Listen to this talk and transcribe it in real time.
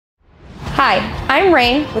Hi, I'm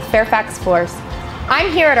Rain with Fairfax Floors.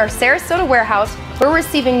 I'm here at our Sarasota warehouse. We're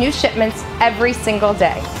receiving new shipments every single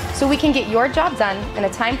day, so we can get your job done in a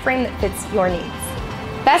time frame that fits your needs.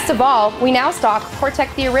 Best of all, we now stock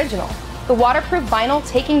COREtec the Original, the waterproof vinyl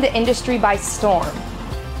taking the industry by storm.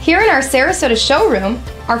 Here in our Sarasota showroom,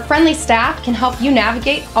 our friendly staff can help you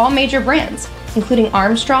navigate all major brands, including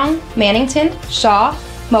Armstrong, Mannington, Shaw,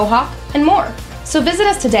 Mohawk, and more. So visit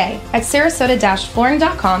us today at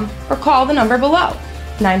sarasota-flooring.com or call the number below,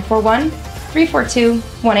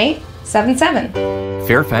 941-342-1877.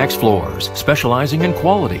 Fairfax Floors, specializing in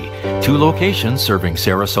quality. 2 locations serving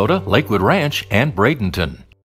Sarasota, Lakewood Ranch, and Bradenton.